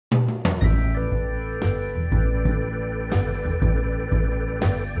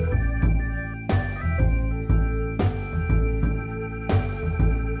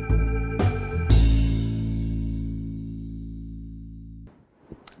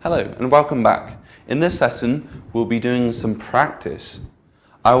Hello and welcome back. In this lesson, we'll be doing some practice.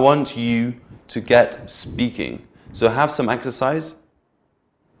 I want you to get speaking. So I have some exercises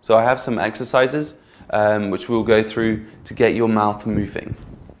which we'll go through to get your mouth moving.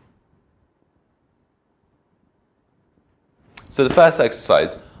 So the first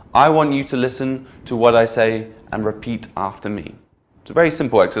exercise, I want you to listen to what I say and repeat after me. It's a very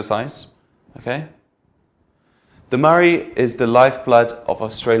simple exercise, okay? The Murray is the lifeblood of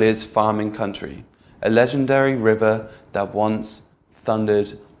Australia's farming country, a legendary river that once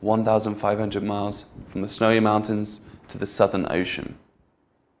thundered 1,500 miles from the snowy mountains to the Southern Ocean.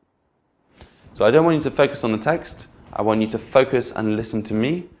 So I don't want you to focus on the text, I want you to focus and listen to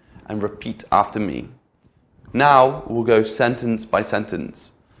me and repeat after me. Now we'll go sentence by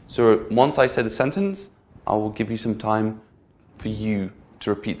sentence. So once I say the sentence, I will give you some time for you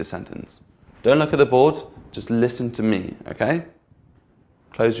to repeat the sentence. Don't look at the board, just listen to me, okay?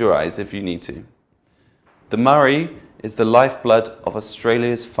 Close your eyes if you need to. The Murray is the lifeblood of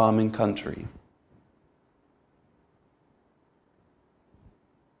Australia's farming country.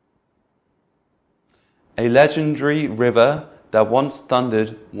 A legendary river that once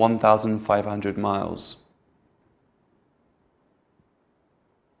thundered 1,500 miles.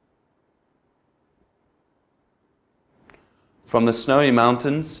 From the snowy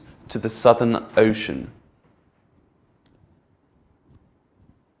mountains to the Southern Ocean.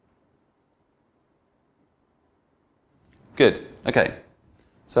 Good, okay.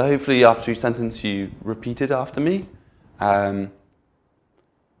 So hopefully after each sentence you repeat it after me. Now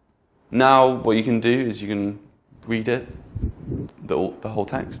what you can do is you can read it, the whole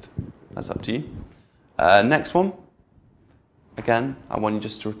text. That's up to you. Next one. Again, I want you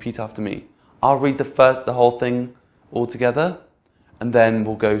just to repeat after me. I'll read the whole thing all together, and then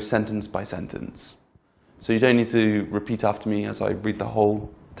we'll go sentence by sentence. So you don't need to repeat after me as I read the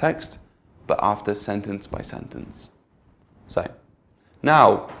whole text, but after sentence by sentence. So,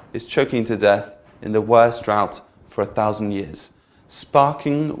 now is choking to death in the worst drought for 1,000 years,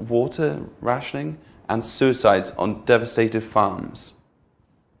 sparking water rationing and suicides on devastated farms.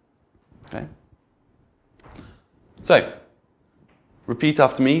 Okay? So, repeat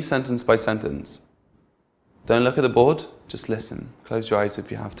after me, sentence by sentence. Don't look at the board, just listen. Close your eyes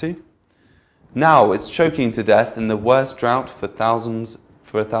if you have to. Now it's choking to death in the worst drought for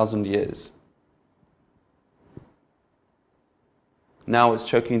 1,000 years. Now it's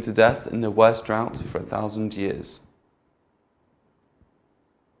choking to death in the worst drought for 1,000 years.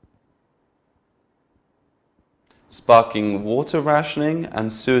 Sparking water rationing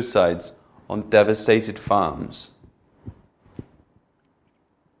and suicides on devastated farms.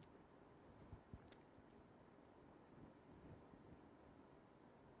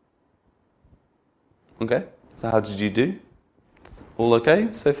 Okay, so how did you do? All okay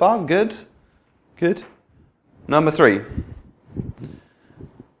so far? Good? Good. Number 3.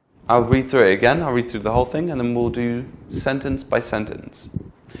 I'll read through it again. I'll read through the whole thing and then we'll do sentence by sentence.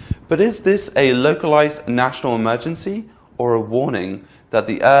 But is this a localized national emergency or a warning that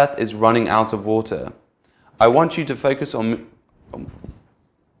the earth is running out of water? I want you to focus on... I'll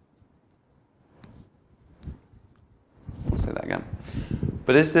say that again.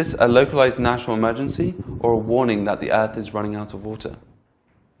 But is this a localized national emergency or a warning that the earth is running out of water?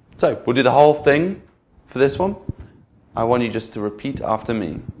 So, we'll do the whole thing for this one. I want you just to repeat after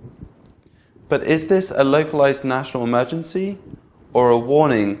me. But is this a localized national emergency or a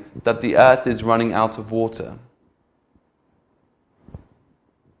warning that the earth is running out of water?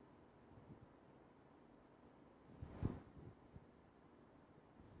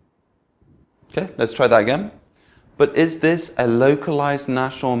 Okay, let's try that again. But is this a localized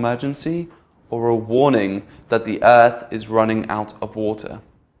national emergency or a warning that the earth is running out of water?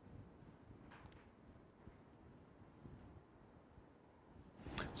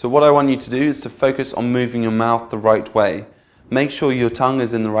 So what I want you to do is to focus on moving your mouth the right way. Make sure your tongue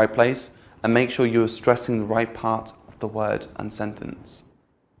is in the right place and make sure you're stressing the right part of the word and sentence.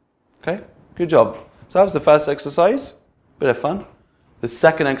 Okay, good job. So that was the first exercise, bit of fun. The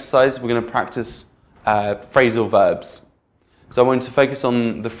second exercise, we're going to practice phrasal verbs. So I want you to focus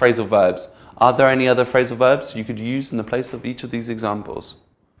on the phrasal verbs. Are there any other phrasal verbs you could use in the place of each of these examples?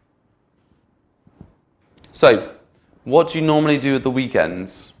 So, what do you normally do at the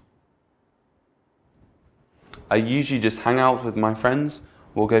weekends? I usually just hang out with my friends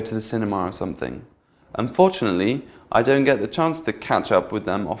or go to the cinema or something. Unfortunately, I don't get the chance to catch up with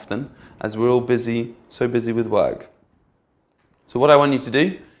them often as we're all so busy with work. So what I want you to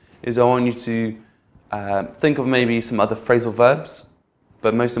do is I want you to think of maybe some other phrasal verbs,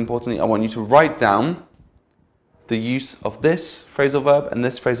 but most importantly, I want you to write down the use of this phrasal verb and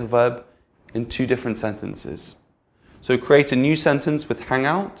this phrasal verb in 2 different sentences. So create a new sentence with hang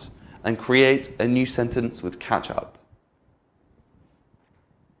out and create a new sentence with catch up.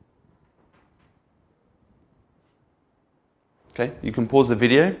 Okay, you can pause the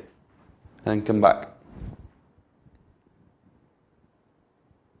video and then come back.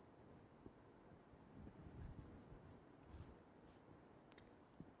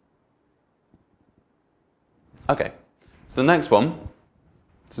 Okay, so the next one,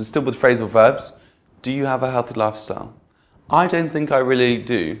 so still with phrasal verbs, do you have a healthy lifestyle? I don't think I really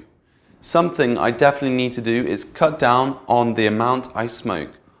do. Something I definitely need to do is cut down on the amount I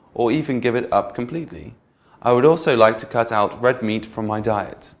smoke, or even give it up completely. I would also like to cut out red meat from my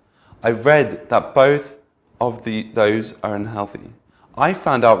diet. I've read that both of those are unhealthy. I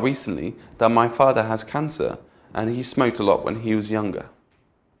found out recently that my father has cancer and he smoked a lot when he was younger.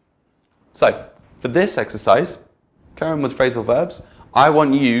 So, for this exercise, carry on with phrasal verbs. I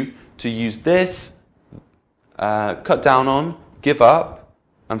want you to use this, cut down on, give up,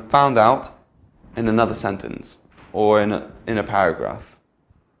 and found out in another sentence or in a paragraph.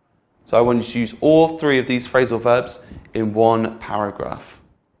 So I want you to use all 3 of these phrasal verbs in one paragraph.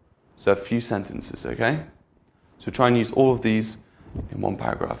 So a few sentences, okay? So try and use all of these in one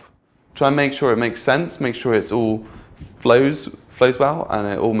paragraph. Try and make sure it makes sense, make sure it's all flows well and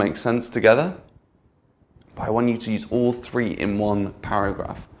it all makes sense together. But I want you to use all 3 in one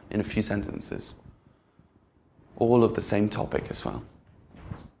paragraph, in a few sentences. All of the same topic as well.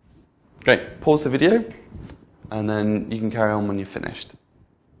 Great, pause the video and then you can carry on when you're finished.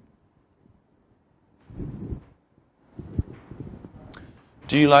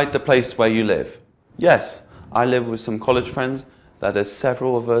 Do you like the place where you live? Yes, I live with some college friends that there's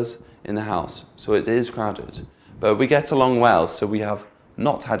several of us in the house, so it is crowded. But we get along well, so we have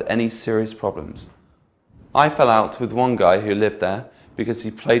not had any serious problems. I fell out with one guy who lived there because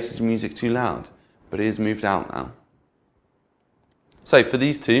he played his music too loud, but he has moved out now. So for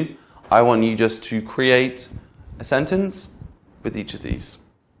these 2, I want you just to create a sentence with each of these.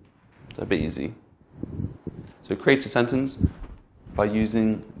 It's a bit easy. So create a sentence by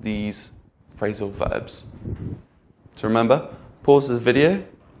using these phrasal verbs. So remember, pause the video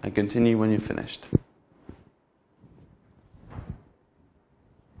and continue when you're finished.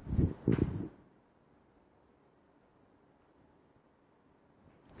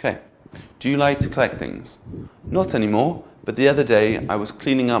 Okay, do you like to collect things? Not anymore, but the other day I was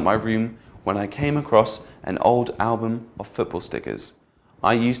cleaning up my room when I came across an old album of football stickers.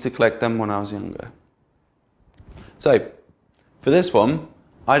 I used to collect them when I was younger. So, for this one,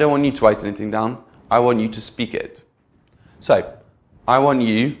 I don't want you to write anything down, I want you to speak it. So, I want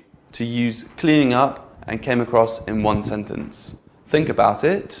you to use cleaning up and came across in one sentence. Think about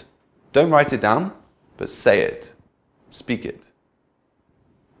it, don't write it down, but say it, speak it.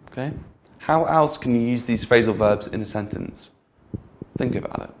 Okay? How else can you use these phrasal verbs in a sentence? Think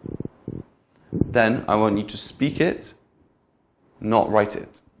about it. Then I want you to speak it, not write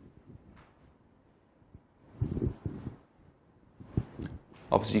it.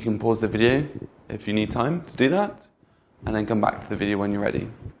 Obviously you can pause the video if you need time to do that, and then come back to the video when you're ready.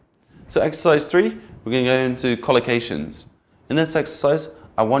 So exercise 3, we're going to go into collocations. In this exercise,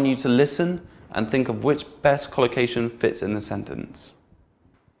 I want you to listen and think of which best collocation fits in the sentence.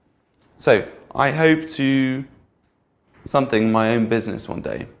 So, I hope to something my own business one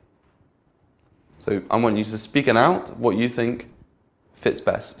day. So, I want you to speak it out, what you think fits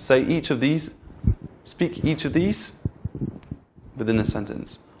best. Say each of these, speak each of these within a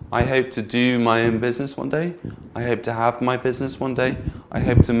sentence. I hope to do my own business one day. I hope to have my business one day. I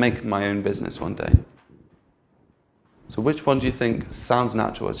hope to make my own business one day. So, which one do you think sounds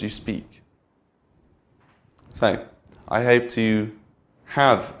natural as you speak? So, I hope to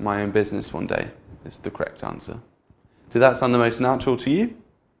have my own business one day is the correct answer. Did that sound the most natural to you?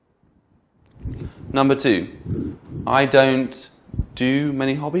 Number 2, I don't do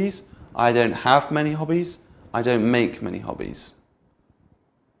many hobbies. I don't have many hobbies. I don't make many hobbies.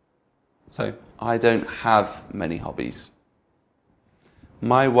 So, I don't have many hobbies.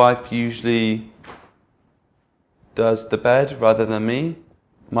 My wife usually does the bed rather than me.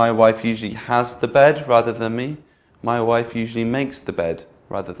 My wife usually has the bed rather than me. My wife usually makes the bed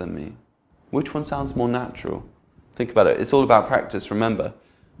rather than me. Which one sounds more natural? Think about it. It's all about practice, remember.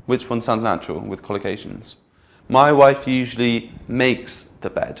 Which one sounds natural with collocations? My wife usually makes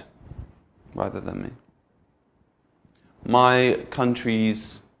the bed rather than me. Many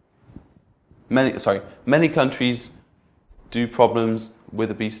countries do problems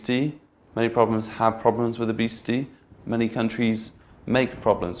with obesity. Many problems have problems with obesity. Many countries make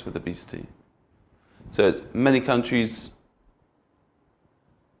problems with obesity. So as many countries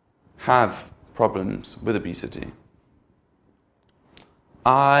have problems with obesity.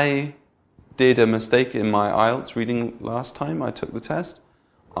 I did a mistake in my IELTS reading last time I took the test.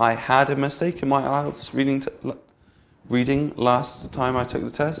 I had a mistake in my IELTS reading last time I took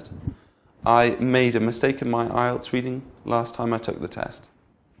the test. I made a mistake in my IELTS reading last time I took the test.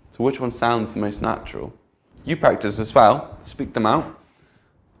 So which one sounds the most natural? You practice as well, speak them out.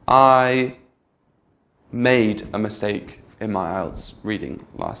 I made a mistake in my IELTS reading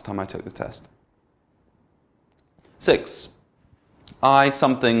last time I took the test. 6. I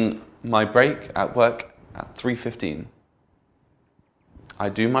something my break at work at 3:15. I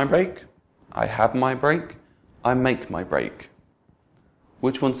do my break, I have my break, I make my break.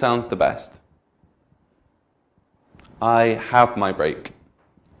 Which one sounds the best? I have my break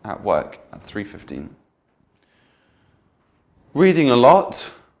at work at 3:15. Reading a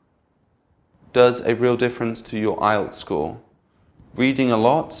lot does a real difference to your IELTS score. Reading a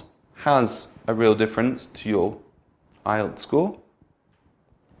lot has a real difference to your IELTS score.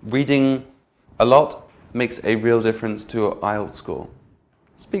 Reading a lot makes a real difference to your IELTS score.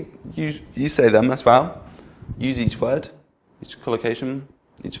 You say them as well. Use each word, each collocation,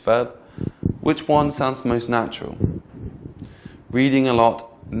 each verb. Which one sounds the most natural? Reading a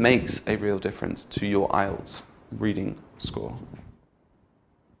lot makes a real difference to your IELTS reading score.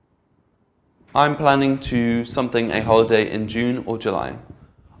 I'm planning to something a holiday in June or July.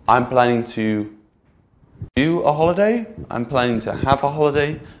 I'm planning to do a holiday. I'm planning to have a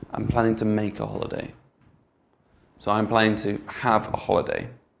holiday. I'm planning to make a holiday. So I'm planning to have a holiday.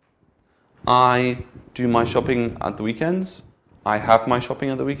 I do my shopping at the weekends. I have my shopping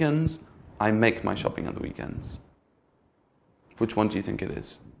at the weekends. I make my shopping at the weekends. Which one do you think it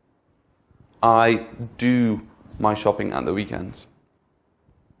is? I do my shopping at the weekends.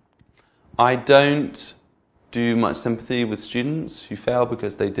 I don't do much sympathy with students who fail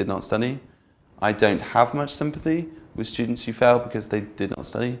because they did not study. I don't have much sympathy with students who fail because they did not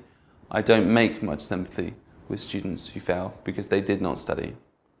study. I don't make much sympathy with students who fail because they did not study.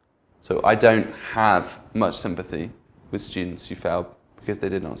 So I don't have much sympathy with students who fail because they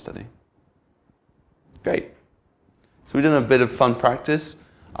did not study. Great. So we've done a bit of fun practice.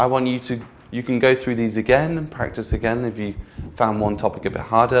 I want you can go through these again and practice again if you found one topic a bit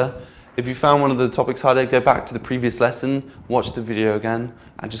harder. If you found one of the topics harder, go back to the previous lesson, watch the video again,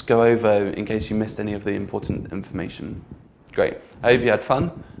 and just go over in case you missed any of the important information. Great. I hope you had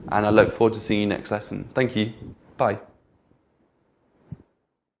fun, and I look forward to seeing you next lesson. Thank you. Bye.